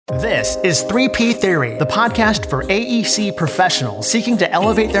This is 3P Theory, the podcast for AEC professionals seeking to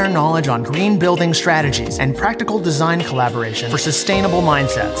elevate their knowledge on green building strategies and practical design collaboration for sustainable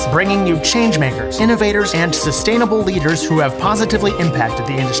mindsets, bringing you changemakers, innovators, and sustainable leaders who have positively impacted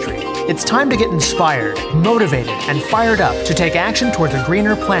the industry. It's time to get inspired, motivated, and fired up to take action towards a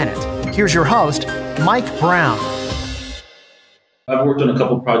greener planet. Here's your host, Mike Brown. I've worked on a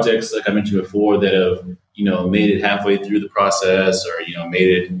couple projects, like I mentioned before, that have, made it halfway through the process or, made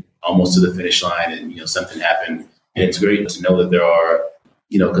it almost to the finish line and, something happened. And it's great to know that there are,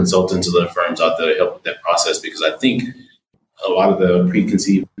 consultants or other firms out there to help with that process, because I think a lot of the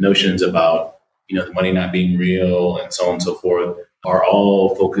preconceived notions about, the money not being real and so on and so forth are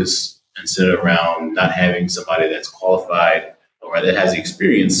all focused and centered around not having somebody that's qualified or that has the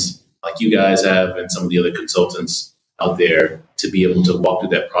experience like you guys have and some of the other consultants out there to be able to walk through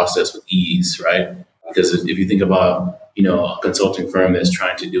that process with ease, right? Because if you think about, a consulting firm that's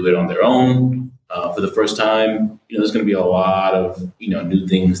trying to do it on their own for the first time, there's going to be a lot of, new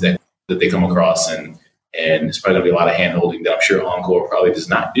things that they come across, and it's probably going to be a lot of hand-holding that I'm sure Encore probably does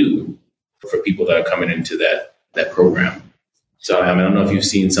not do for people that are coming into that program. So, I don't know if you've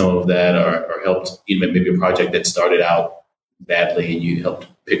seen some of that or helped, maybe a project that started out badly and you helped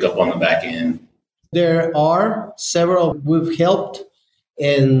pick up on the back end. There are several we've helped,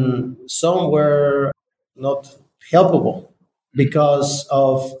 and some were not helpable because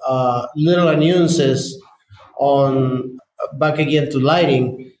of little nuances on, back again to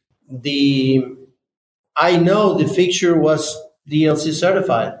lighting. I know the fixture was DLC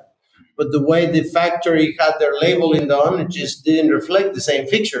certified, but the way the factory had their labeling on, it just didn't reflect the same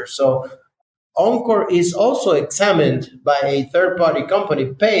fixture. So Encore is also examined by a third-party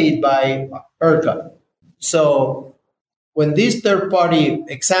company paid by ERCOT. So when these third-party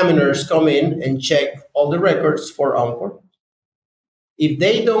examiners come in and check all the records for Encore, if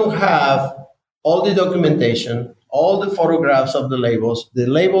they don't have all the documentation, all the photographs of the labels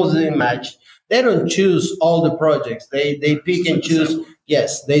didn't match, they don't choose all the projects. They pick and choose.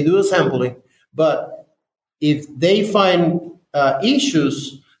 Yes, they do a sampling, but if they find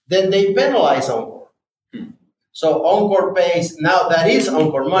issues, then they penalize Encore. So Encore pays, now that is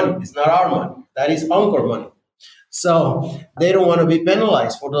Encore money. It's not our money. That is Encore money. So they don't want to be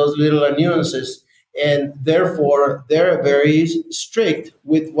penalized for those little nuances. And therefore, they're very strict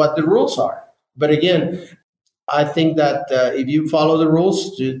with what the rules are. But again, I think that if you follow the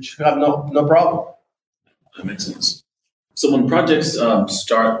rules, you should have no problem. That makes sense. So when projects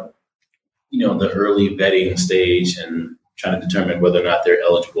start, the early vetting stage and trying to determine whether or not they're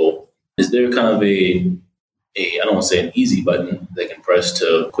eligible, is there kind of a I don't want to say an easy button they can press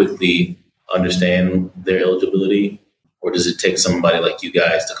to quickly understand their eligibility? Or does it take somebody like you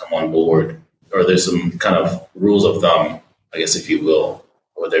guys to come on board? Or there's some kind of rules of thumb, I guess, if you will,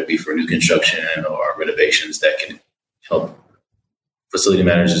 whether it be for new construction or renovations that can help facility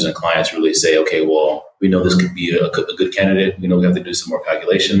managers and clients really say, okay, well, we know this could be a good candidate. We know we have to do some more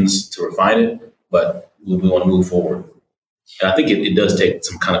calculations to refine it, but we want to move forward. And I think it does take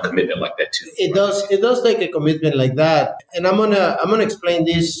some kind of commitment like that too. It does take a commitment like that. And I'm gonna explain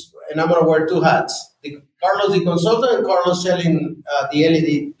this, and I'm gonna wear two hats: Carlos the consultant and Carlos selling the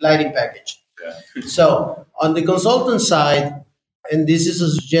LED lighting package. Okay. So on the consultant side, and this is a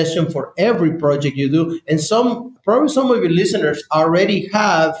suggestion for every project you do, and probably some of your listeners already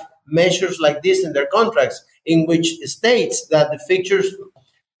have measures like this in their contracts, in which states that the fixtures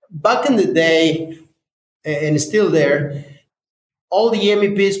back in the day and still there, all the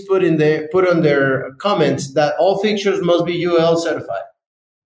MEPs put on their comments that all fixtures must be UL certified.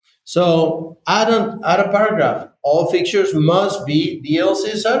 So add a paragraph: all fixtures must be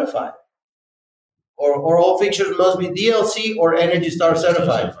DLC certified, or all fixtures must be DLC or Energy Star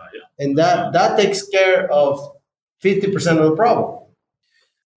certified, and that takes care of 50% of the problem.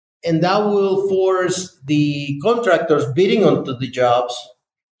 And that will force the contractors bidding onto the jobs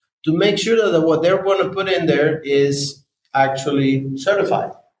to make sure that what they're going to put in there is actually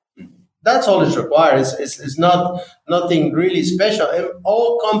certified. That's all it's required. It's not nothing really special. And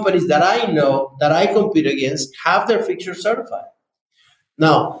all companies that I know that I compete against have their fixtures certified.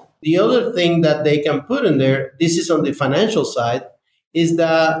 Now, the other thing that they can put in there, this is on the financial side, is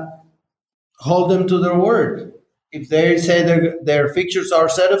that hold them to their word. If they say their fixtures are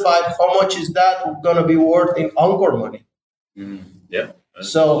certified, how much is that going to be worth in Encore money? Yeah.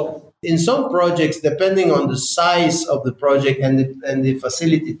 So in some projects, depending on the size of the project and the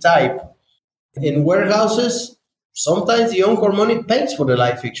facility type, in warehouses, sometimes the Encore money pays for the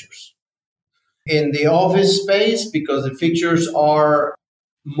light fixtures. In the office space, because the fixtures are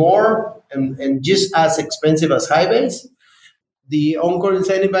more and just as expensive as high bays, the Encore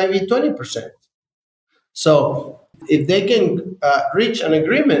incentive might be 20%. So if they can reach an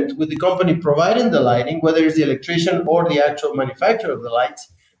agreement with the company providing the lighting, whether it's the electrician or the actual manufacturer of the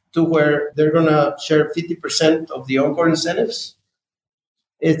lights, to where they're going to share 50% of the Encore incentives,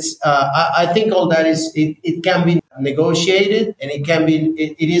 it's I think all that is it can be negotiated, and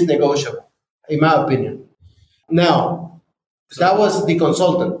it is negotiable, in my opinion. Now, that was the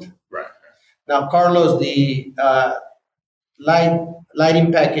consultant. Right. Now, Carlos, the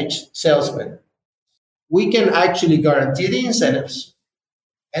lighting package salesman, we can actually guarantee the incentives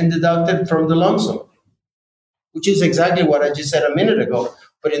and deduct it from the lump sum, which is exactly what I just said a minute ago.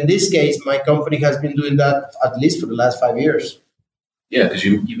 But in this case, my company has been doing that at least for the last 5 years. Yeah, because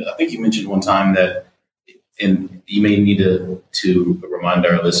I think you mentioned one time that, and you may need to remind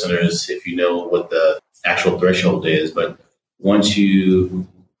our listeners if you know what the actual threshold is, but once you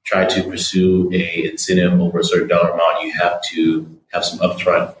try to pursue a incentive over a certain dollar amount, you have to have some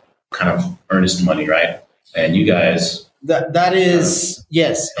upfront kind of earnest money, right? And you guys... That is,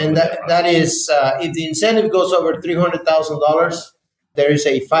 yes. And that is, if the incentive goes over $300,000, there is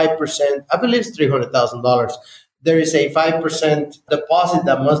a 5%, I believe it's $300,000. There is a 5% deposit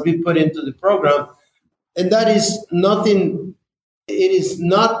that must be put into the program. And that is nothing, it is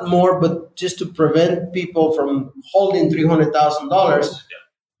not more, but just to prevent people from holding $300,000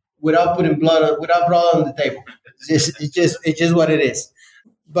 without putting blood on the table. It's just what it is.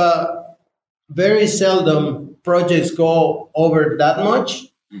 But very seldom projects go over that much.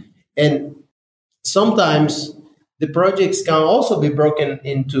 And sometimes the projects can also be broken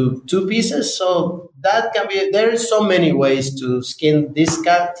into two pieces. So that can be, there is so many ways to skin this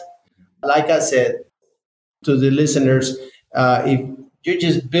cat. Like I said to the listeners, if you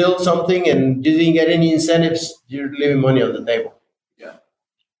just build something and you didn't get any incentives, you're leaving money on the table.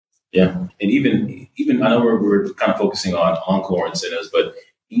 Yeah. And even I know we're kind of focusing on Encore incentives, but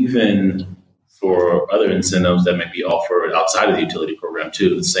even for other incentives that may be offered outside of the utility program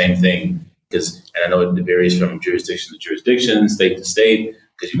too, the same thing. And I know it varies from jurisdiction to jurisdiction, state to state,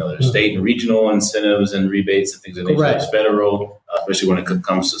 because there's state and regional incentives and rebates and things of that nature. There's federal, especially when it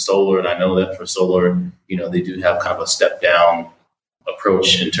comes to solar. And I know that for solar, they do have kind of a step down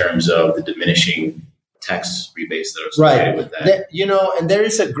approach in terms of the diminishing tax rebates that are associated with that. And there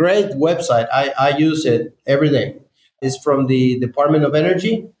is a great website. I use it every day. It's from the Department of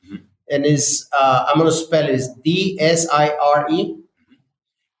Energy, and I'm going to spell it, it's DSIRE.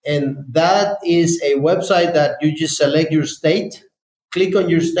 And that is a website that you just select your state, click on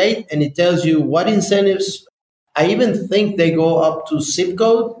your state, and it tells you what incentives. I even think they go up to zip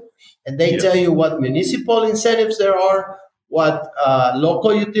code, and they tell you what municipal incentives there are, what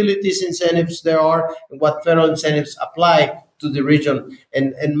local utilities incentives there are, and what federal incentives apply to the region.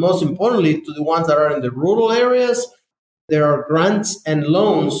 And most importantly, to the ones that are in the rural areas, there are grants and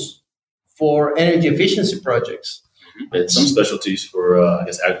loans for energy efficiency projects. It's some specialties for,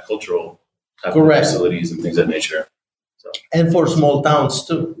 agricultural type of facilities and things of that nature. So. And for small towns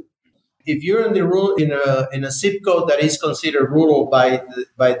too. If you're in the rural, in a zip code that is considered rural by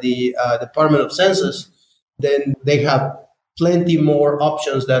the Department of Census, then they have plenty more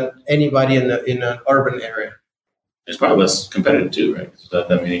options than anybody in an urban area. It's probably less competitive too, right? So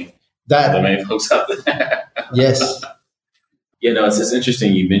that many folks out there. Yes. It's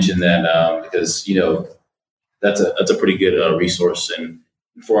interesting you mentioned that because that's a pretty good resource. And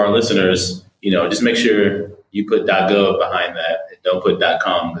for our listeners, just make sure you put .gov behind that and don't put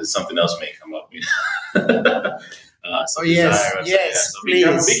 .com because something else may come up. Yes, so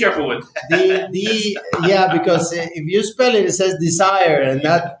please. Be careful with that. Because if you spell it, it says desire, and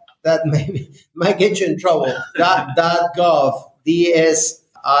that might get you in trouble. .gov, DSIRE.gov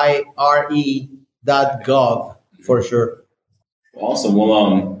for sure. Awesome.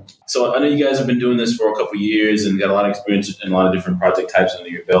 Well, so I know you guys have been doing this for a couple of years and got a lot of experience in a lot of different project types under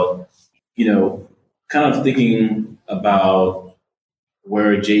your belt. Kind of thinking about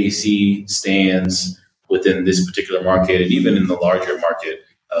where JEC stands within this particular market and even in the larger market,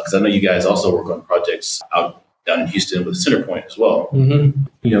 because I know you guys also work on projects down in Houston with CenterPoint as well. Mm-hmm.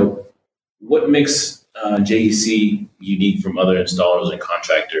 What makes JEC unique from other installers and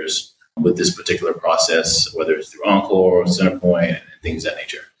contractors with this particular process, whether it's through Encore or CenterPoint and things of that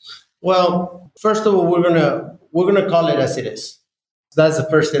nature? Well, first of all, we're gonna call it as it is. That's the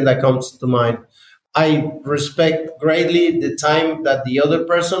first thing that comes to mind. I respect greatly the time that the other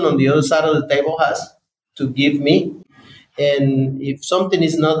person on the other side of the table has to give me. And if something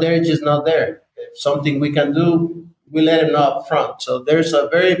is not there, it's just not there. If something we can do, we let them know up front. So there's a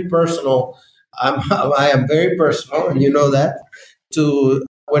very personal, I am very personal, and you know that, to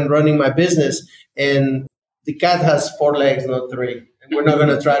when running my business. And the cat has 4 legs, not 3. And we're not going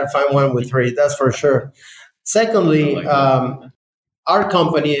to try to find one with 3. That's for sure. Secondly, our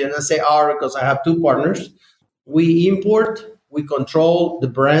company, and I say our because I have 2 partners, we import, we control the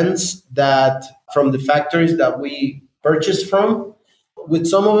brands that from the factories that we purchase from. With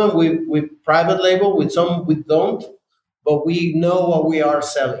some of them, we private label. With some, we don't. But we know what we are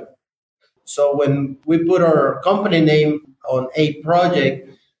selling. So when we put our company name on a project,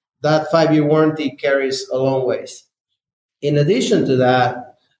 that 5-year warranty carries a long ways. In addition to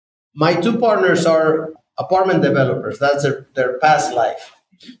that, my 2 partners are apartment developers. That's their past life.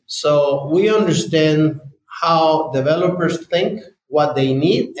 So we understand how developers think, what they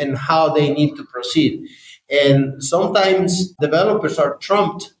need, and how they need to proceed. And sometimes developers are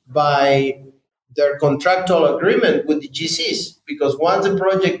trumped by their contractual agreement with the GCs, because once the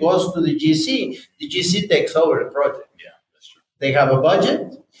project goes to the GC takes over the project. Yeah, that's true. They have a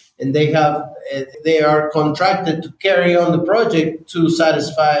budget, and they are contracted to carry on the project to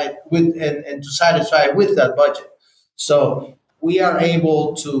satisfy with and to satisfy with that budget. So we are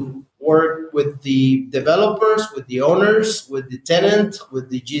able to work with the developers, with the owners, with the tenant, with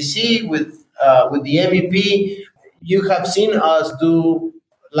the GC, with the MEP. You have seen us do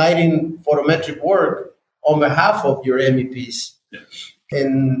lighting photometric work on behalf of your MEPs. Yeah.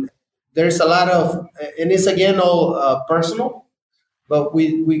 And there's a lot of, and it's again all personal, but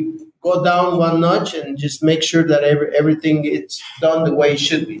we go down one notch and just make sure that everything is done the way it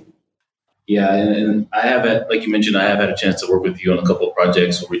should be. Yeah, and I have had, like you mentioned, I have had a chance to work with you on a couple of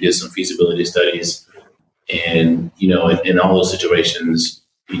projects where we did some feasibility studies. And, in all those situations,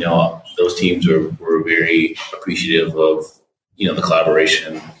 those teams were very appreciative of, the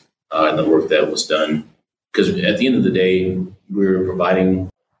collaboration and the work that was done. Because at the end of the day, we're providing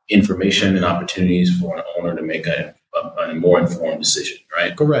information and opportunities for an owner to make a more informed decision,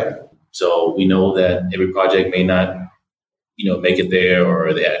 right? Correct. So we know that every project may not, make it there,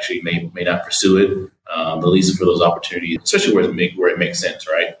 or they actually may not pursue it. At least for those opportunities, especially where it makes sense,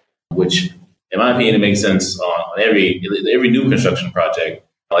 right? Which, in my opinion, it makes sense on every new construction project.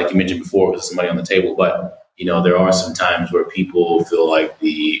 Like you mentioned before, with some money on the table, but there are some times where people feel like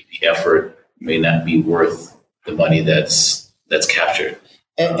the effort may not be worth the money that's captured.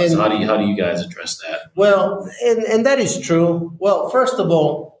 So how do you guys address that? Well, and that is true. Well, first of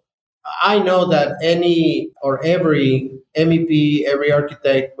all, I know that any or every MEP, every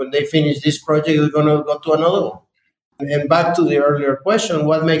architect, when they finish this project, they're going to go to another one. And back to the earlier question,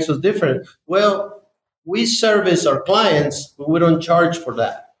 what makes us different? Well, we service our clients, but we don't charge for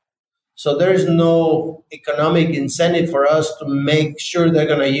that. So there's no economic incentive for us to make sure they're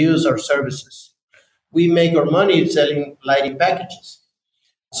going to use our services. We make our money selling lighting packages.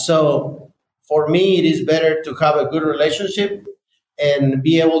 So for me, it is better to have a good relationship and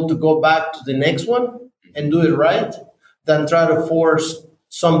be able to go back to the next one and do it right than try to force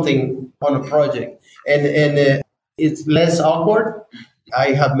something on a project. And it's less awkward.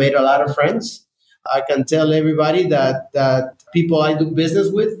 I have made a lot of friends. I can tell everybody that people I do business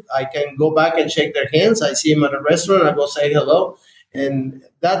with, I can go back and shake their hands. I see them at a restaurant, I go say hello. And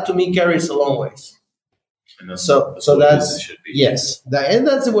that to me carries a long ways. So that's, yes, and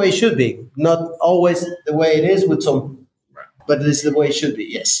that's the way it should be. Not always the way it is with some, but it's the way it should be,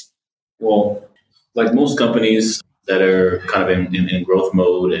 yes. Well, like most companies that are kind of in growth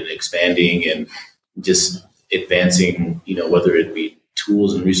mode and expanding and just advancing, whether it be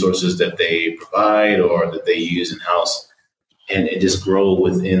tools and resources that they provide or that they use in-house and just grow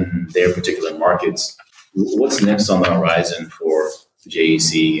within their particular markets. What's next on the horizon for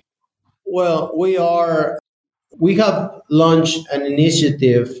JEC? Well, we have launched an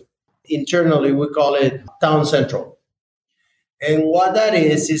initiative internally. We call it Town Central. And what that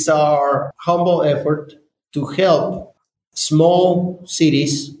is our humble effort to help small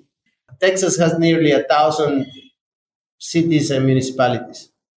cities. Texas has nearly 1,000 cities and municipalities.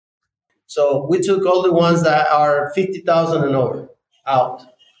 So we took all the ones that are 50,000 and over out.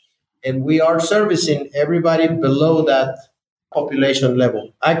 And we are servicing everybody below that population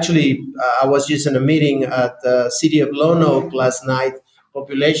level. Actually, I was just in a meeting at the city of Lone Oak last night,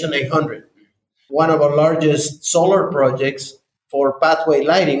 population 800. One of our largest solar projects for pathway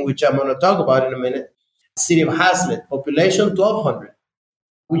lighting, which I'm going to talk about in a minute, city of Hazlet, population 1,200.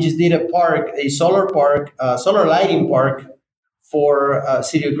 We just did a solar lighting park for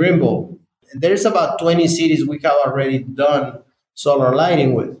city of Greenville. And there's about 20 cities we have already done solar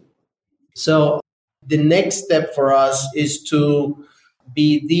lighting with. So the next step for us is to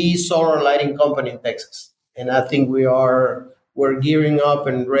be the solar lighting company in Texas. And I think we're gearing up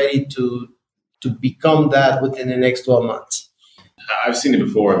and ready to become that within the next 12 months. I've seen it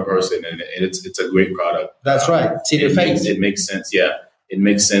before in person, and it's a great product. That's right. City of Faith. It makes sense. Yeah, it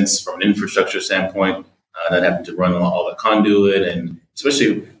makes sense from an infrastructure standpoint. Not having to run all the conduit, and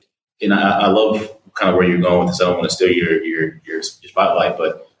especially, I love kind of where you're going with this. I don't want to steal your spotlight,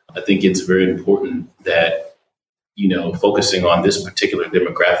 but I think it's very important that focusing on this particular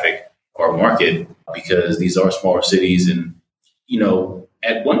demographic or market, because these are smaller cities, and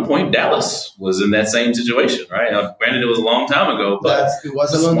at one point Dallas was in that same situation, right? Now, granted, it was a long time ago, but it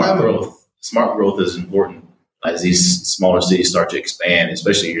was a long time ago. Smart growth is important as these smaller cities start to expand,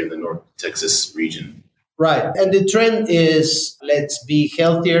 especially here in the North Texas region. Right. And the trend is let's be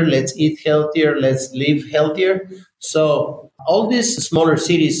healthier, let's eat healthier, let's live healthier. So all these smaller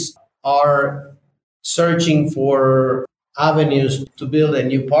cities are searching for avenues to build a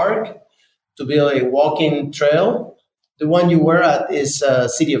new park, to build a walking trail. The one you were at is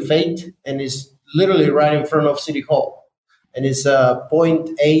City of Faith, and is literally right in front of City Hall. And it's a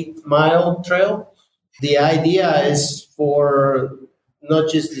 0.8 mile trail. The idea is for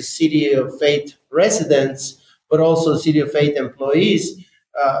not just the City of Faith residents, but also City of Faith employees,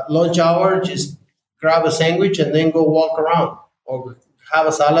 lunch hour, just grab a sandwich and then go walk around, or have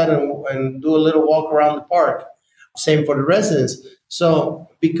a salad and do a little walk around the park. Same for the residents. So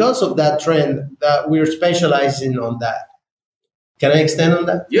because of that trend, that we're specializing on that. Can I extend on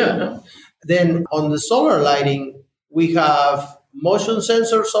that? Yeah. No. Then on the solar lighting, we have motion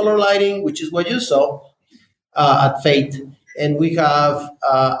sensor solar lighting, which is what you saw at Faith. And we have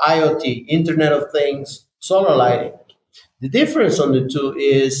IoT, Internet of Things, solar lighting. The difference on the two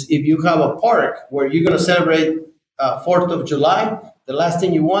is if you have a park where you're going to celebrate 4th of July, the last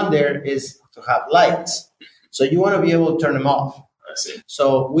thing you want there is to have lights. So you want to be able to turn them off. I see.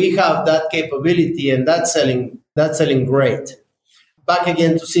 So we have that capability, and that's selling great. Back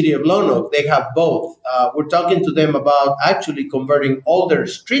again to City of Lone Oak, they have both. We're talking to them about actually converting all their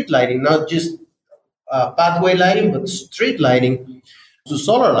street lighting, not just pathway lighting, but street lighting, to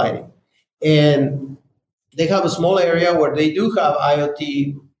solar lighting. And they have a small area where they do have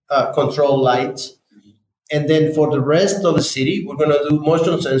IoT control lights. And then for the rest of the city, we're going to do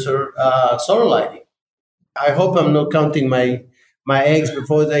motion sensor solar lighting. I hope I'm not counting my eggs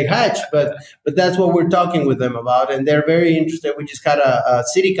before they hatch, but that's what we're talking with them about. And they're very interested. We just had a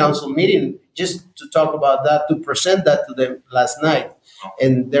city council meeting just to talk about that, to present that to them last night.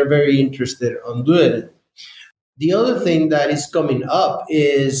 And they're very interested on doing it. The other thing that is coming up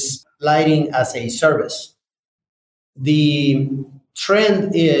is lighting as a service. The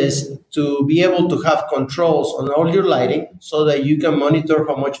trend is to be able to have controls on all your lighting so that you can monitor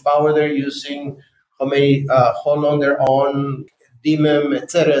how much power they're using, how long they're on, dim them,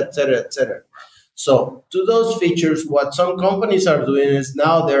 et cetera, et cetera, et cetera. So to those features, what some companies are doing is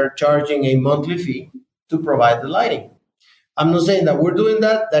now they're charging a monthly fee to provide the lighting. I'm not saying that we're doing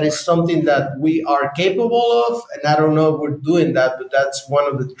that. That is something that we are capable of, and I don't know if we're doing that, but that's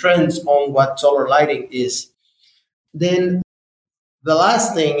one of the trends on what solar lighting is. Then the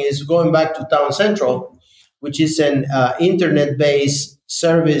last thing is going back to Town Central, which is an internet-based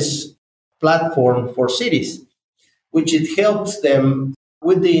service platform for cities, which it helps them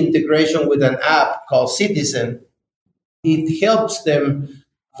with the integration with an app called Citizen. It helps them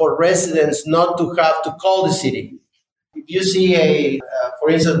for residents not to have to call the city. If you see for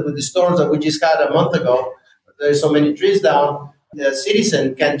instance, with the storms that we just had a month ago, there's so many trees down, the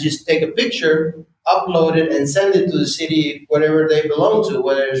citizen can just take a picture, upload it, and send it to the city, wherever they belong to,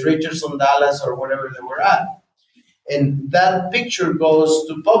 whether it's Richardson, Dallas, or whatever they were at. And that picture goes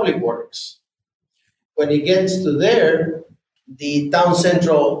to Public Works. When it gets to there, the Town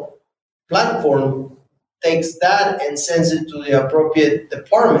Central platform takes that and sends it to the appropriate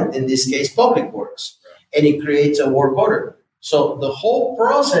department, in this case, Public Works, and it creates a work order. So the whole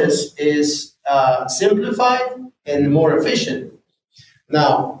process is simplified and more efficient.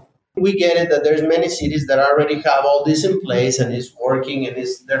 Now, we get it that there's many cities that already have all this in place and it's working and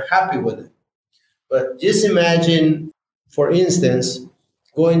they're happy with it. But just imagine, for instance,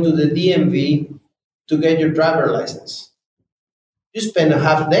 going to the DMV to get your driver license. You spend a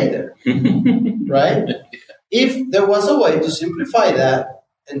half a day there, right? If there was a way to simplify that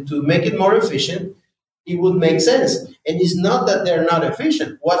and to make it more efficient, it would make sense. And it's not that they're not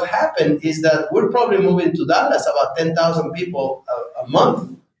efficient. What happened is that we're probably moving to Dallas about 10,000 people a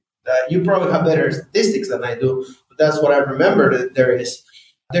month. You probably have better statistics than I do, but that's what I remember that there is.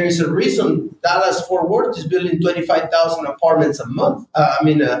 There is a reason Dallas-Fort Worth is building 25,000 apartments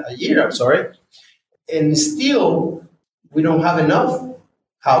a year, I'm sorry. And still, we don't have enough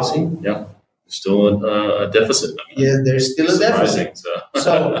housing. Yeah. Still a deficit. Yes, there's still a deficit.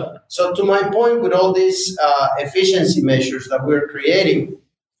 So to my point, with all these efficiency measures that we're creating,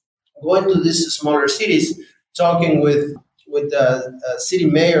 going to these smaller cities, talking with the city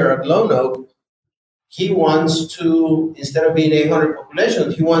mayor at Lone Oak, he wants to, instead of being 800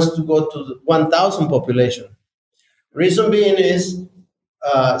 population, he wants to go to 1,000 population. Reason being is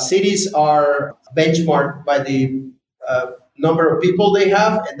cities are benchmarked by the number of people they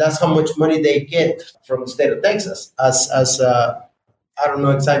have, and that's how much money they get from the state of Texas. I don't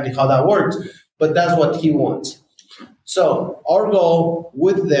know exactly how that works, but that's what he wants. So our goal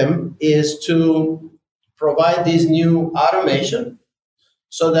with them is to provide this new automation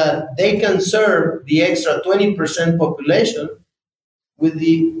so that they can serve the extra 20% population with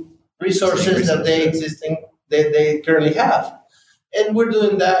the resources that they currently have. And we're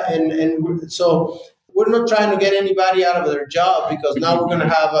doing that, so we're not trying to get anybody out of their job, because now we're going to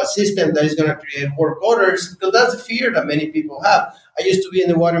have a system that is going to create work orders, because that's a fear that many people have. I used to be in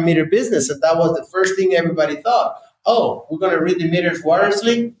the water meter business, and that was the first thing everybody thought. Oh, we're going to read the meters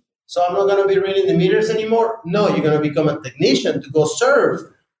wirelessly, so I'm not going to be reading the meters anymore? No, you're going to become a technician to go serve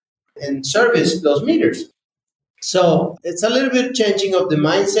and service those meters. So it's a little bit changing of the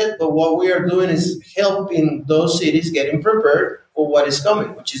mindset, but what we are doing is helping those cities getting prepared for what is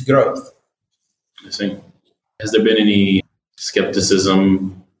coming, which is growth. I see. Has there been any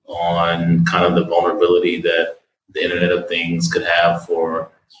skepticism on kind of the vulnerability that the Internet of Things could have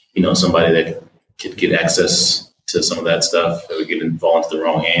for, somebody that could get access to some of that stuff, that would fall into the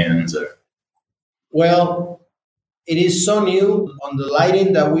wrong hands? Or? Well, it is so new on the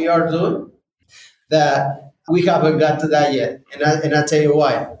lighting that we are doing that we haven't got to that yet. And I'll tell you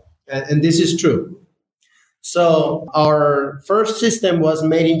why. And this is true. So our first system was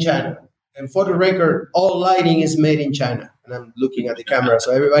made in China. And for the record, all lighting is made in China. And I'm looking at the camera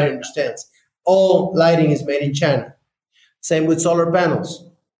so everybody understands. All lighting is made in China. Same with solar panels.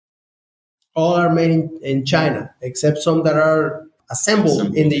 All are made in China, except some that are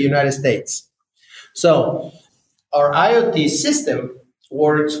assembled in the United States. So our IoT system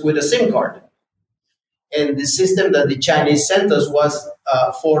works with a SIM card. And the system that the Chinese sent us was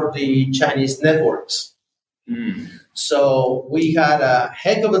for the Chinese networks. Mm. So we had a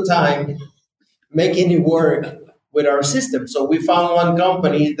heck of a time making it work with our system. So we found one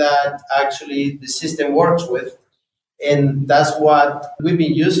company that actually the system works with, and that's what we've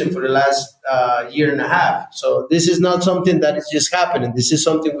been using for the last year and a half. So this is not something that is just happening. This is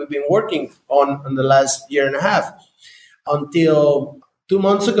something we've been working on the last year and a half, until 2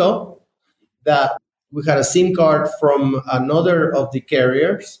 months ago that we had a SIM card from another of the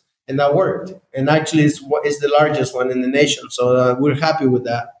carriers, and that worked. And actually, it's the largest one in the nation. So we're happy with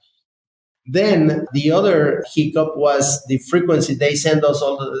that. Then the other hiccup was the frequency they send us.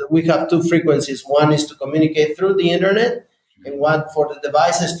 We have two frequencies. One is to communicate through the internet, and one for the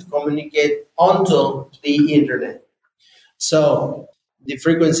devices to communicate onto the internet. So the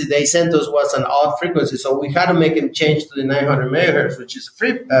frequency they sent us was an odd frequency. So we had to make them change to the 900 megahertz, which is a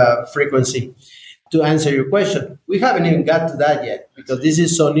free frequency. To answer your question, we haven't even got to that yet, because this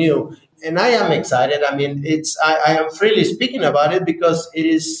is so new, and I am excited. I mean, I am freely speaking about it because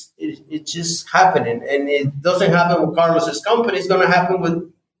it's just happening, and it doesn't happen with Carlos's company. It's going to happen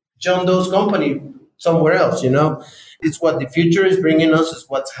with John Doe's company somewhere else. It's what the future is bringing us. It's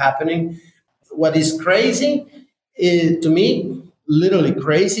what's happening. What is crazy to me, literally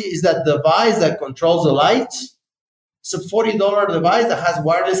crazy, is that the device that controls the lights. It's a $40 device that has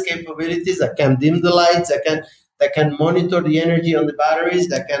wireless capabilities, that can dim the lights, that can monitor the energy on the batteries,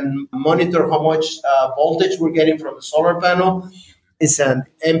 that can monitor how much voltage we're getting from the solar panel. It's an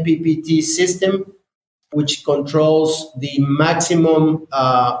MPPT system which controls the maximum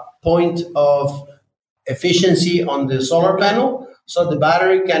point of efficiency on the solar panel, so the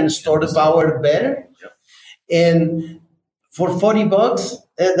battery can store the power better. Yep. And for $40,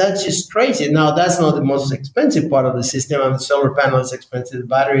 that's just crazy. Now, that's not the most expensive part of the system. The solar panel is expensive. The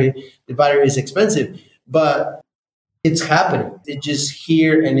battery is expensive, but it's happening. It's just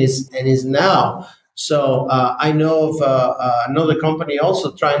here and is now. So I know of another company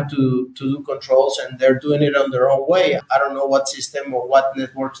also trying to do controls, and they're doing it on their own way. I don't know what system or what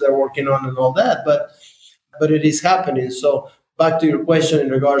networks they're working on and all that, but it is happening. So back to your question in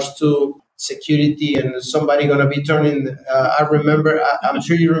regards to security and somebody going to be turning. I remember, I'm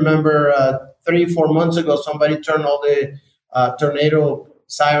sure you remember 3-4 months ago, somebody turned all the tornado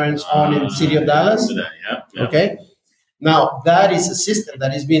sirens on in the city of Dallas. Yeah. Okay. Now, that is a system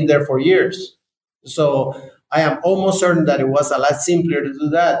that has been there for years. So I am almost certain that it was a lot simpler to do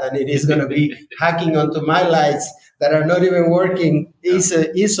that than it is going to be hacking onto my lights that are not even working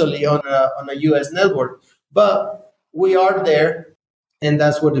easily on a US network. But we are there, and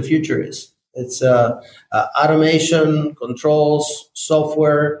that's what the future is. It's automation, controls,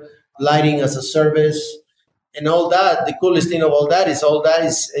 software, lighting as a service, and all that. The coolest thing of all that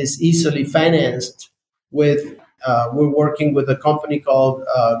is easily financed with, we're working with a company called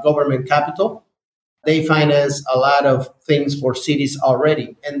Government Capital. They finance a lot of things for cities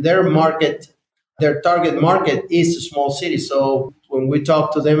already, and their target market is small cities. So when we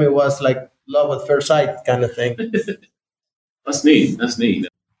talked to them, it was like love at first sight kind of thing. That's neat.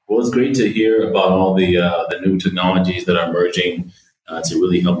 Well, it's great to hear about all the new technologies that are emerging to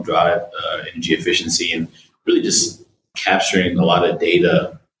really help drive energy efficiency and really just capturing a lot of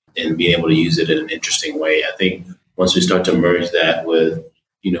data and being able to use it in an interesting way. I think once we start to merge that with,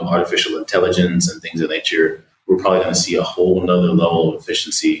 artificial intelligence and things of nature, we're probably going to see a whole nother level of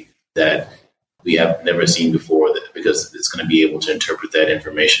efficiency that we have never seen before, because it's going to be able to interpret that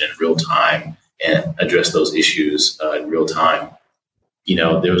information in real time and address those issues in real time.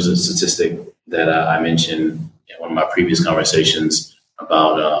 There was a statistic that I mentioned in one of my previous conversations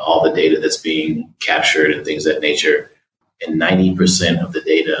about all the data that's being captured and things of that nature. And 90% of the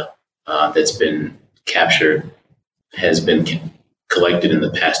data that's been captured has been collected in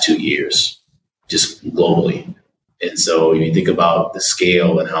the past 2 years, just globally. And so you think about the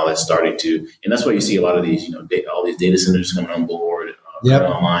scale and how that's starting to, and that's why you see a lot of these, all these data centers coming on board, coming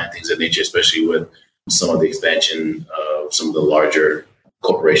online, things of that nature, especially with some of the expansion of some of the larger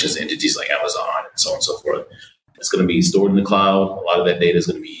corporations, entities like Amazon and so on and so forth. It's going to be stored in the cloud. A lot of that data is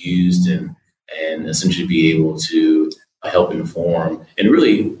going to be used and essentially be able to help inform. And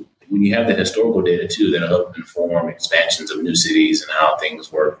really, when you have the historical data too, that'll help inform expansions of new cities and how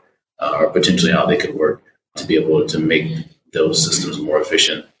things work, or potentially how they could work, to be able to make those systems more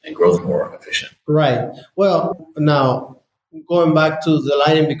efficient and growth more efficient. Right. Well, now going back to the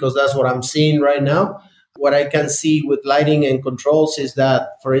lighting, because that's what I'm seeing right now. What I can see with lighting and controls is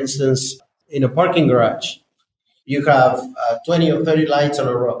that, for instance, in a parking garage, you have 20 or 30 lights on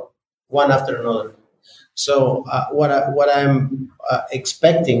a row, one after another. So what I'm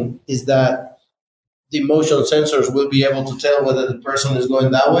expecting is that the motion sensors will be able to tell whether the person is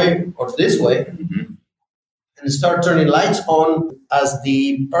going that way or this way, and start turning lights on as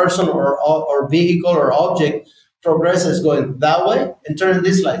the person or vehicle or object progresses going that way, and turning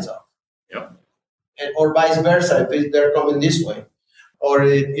these lights off. Or vice versa, if they're coming this way. Or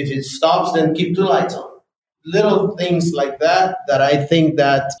if it stops, then keep 2 lights on. Little things like that I think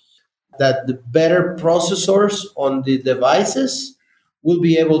that the better processors on the devices will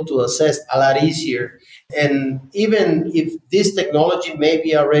be able to assess a lot easier. And even if this technology may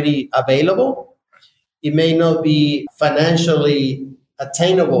be already available, it may not be financially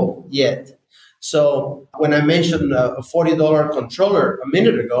attainable yet. So when I mentioned a $40 controller a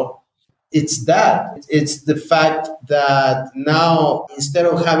minute ago, it's the fact that now, instead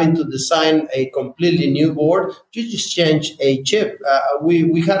of having to design a completely new board, you just change a chip.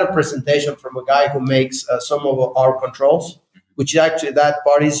 We had a presentation from a guy who makes some of our controls, which actually that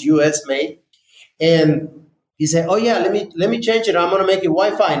part is US made. And he said, oh yeah, let me change it. I'm going to make it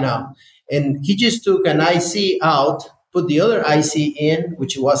Wi-Fi now. And he just took an IC out, put the other IC in,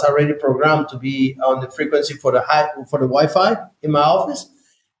 which was already programmed to be on the frequency for the Wi-Fi in my office.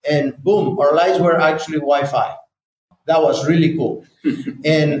 And boom, our lights were actually Wi-Fi. That was really cool.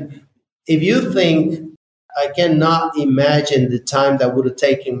 And if you think, I cannot imagine the time that would have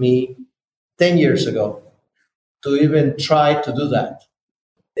taken me 10 years ago to even try to do that.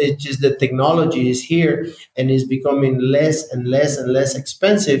 It's just the technology is here and is becoming less and less and less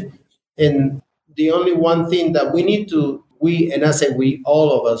expensive. And the only one thing that we need to, and I say we,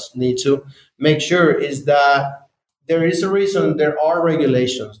 all of us need to make sure is that there is a reason there are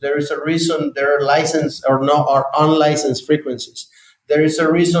regulations. There is a reason there are licensed or unlicensed frequencies. There is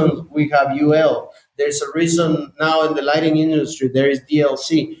a reason we have UL. There's a reason now in the lighting industry there is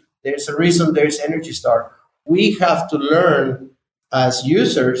DLC. There's a reason there's Energy Star. We have to learn as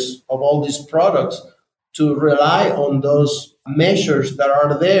users of all these products to rely on those measures that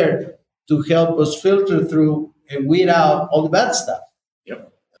are there to help us filter through and weed out all the bad stuff.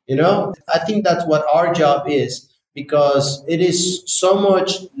 Yep. I think that's what our job is. Because it is so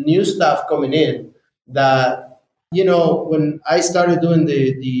much new stuff coming in that, when I started doing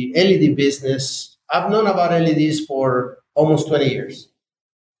the LED business, I've known about LEDs for almost 20 years.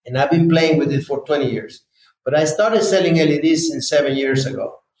 And I've been playing with it for 20 years. But I started selling LEDs 7 years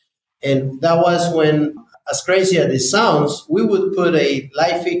ago. And that was when, as crazy as it sounds, we would put a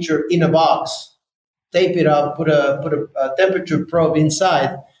light fixture in a box, tape it up, put a temperature probe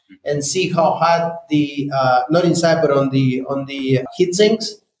inside, and see how hot the not inside but on the heat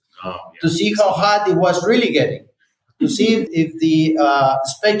sinks to see how hot it was really getting, to see if the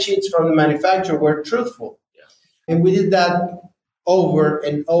spec sheets from the manufacturer were truthful. And we did that over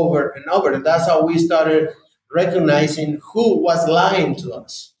and over and over. And that's how we started recognizing who was lying to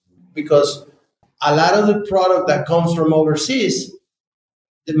us. Because a lot of the product that comes from overseas,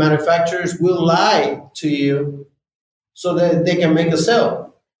 the manufacturers will lie to you so that they can make a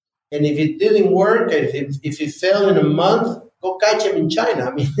sale. And if it didn't work, if it failed in a month, go catch them in China.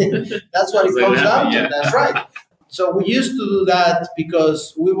 I mean, that's what it comes down to. That's right. So we used to do that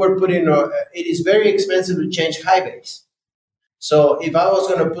because we were putting, it is very expensive to change high bays. So if I was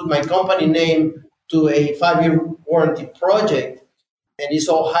going to put my company name to a 5-year warranty project, and it's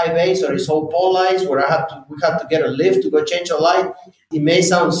all high bays or it's all pole lights where we have to get a lift to go change a light, it may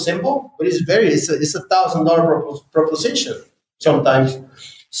sound simple, but it's a $1,000 proposition sometimes.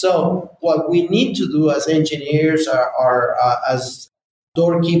 So what we need to do as engineers or as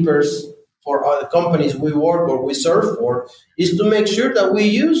doorkeepers for other companies we work or we serve for is to make sure that we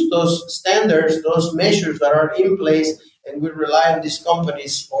use those standards, those measures that are in place, and we rely on these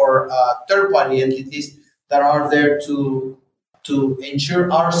companies or third-party entities that are there to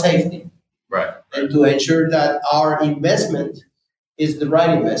ensure our safety, right, and to ensure that our investment is the right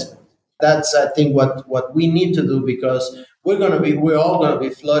investment. That's, I think, what we need to do, because we're all going to be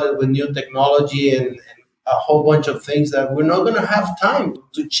flooded with new technology and a whole bunch of things that we're not going to have time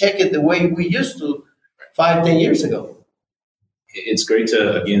to check it the way we used to 5-10 years ago. It's great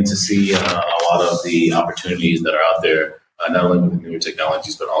to see a lot of the opportunities that are out there, not only with the newer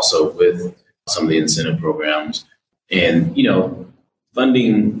technologies, but also with some of the incentive programs. And,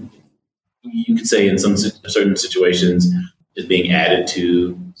 funding, you could say in some certain situations, is being added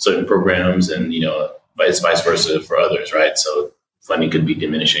to certain programs and, vice versa for others, right? So funding could be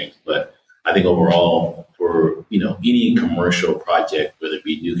diminishing. But I think overall, for, any commercial project, whether it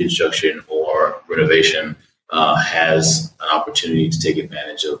be new construction or renovation, has an opportunity to take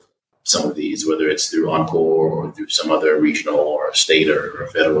advantage of some of these, whether it's through Encore or through some other regional or state or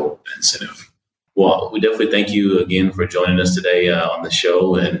federal incentive. Well, we definitely thank you again for joining us today on the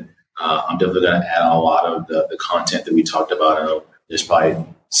show. And I'm definitely going to add a lot of the content that we talked about. I know there's probably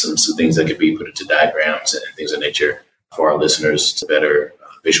some things that could be put into diagrams and things of nature for our listeners to better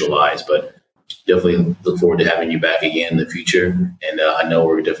visualize. But definitely look forward to having you back again in the future. And I know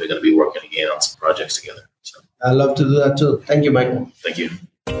we're definitely going to be working again on some projects together. So. I'd love to do that too. Thank you, Michael. Thank you.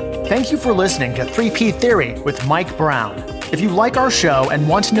 Thank you for listening to 3P Theory with Mike Brown. If you like our show and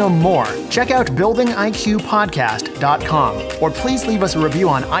want to know more, check out buildingiqpodcast.com or please leave us a review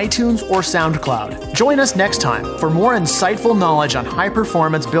on iTunes or SoundCloud. Join us next time for more insightful knowledge on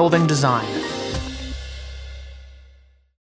high-performance building design.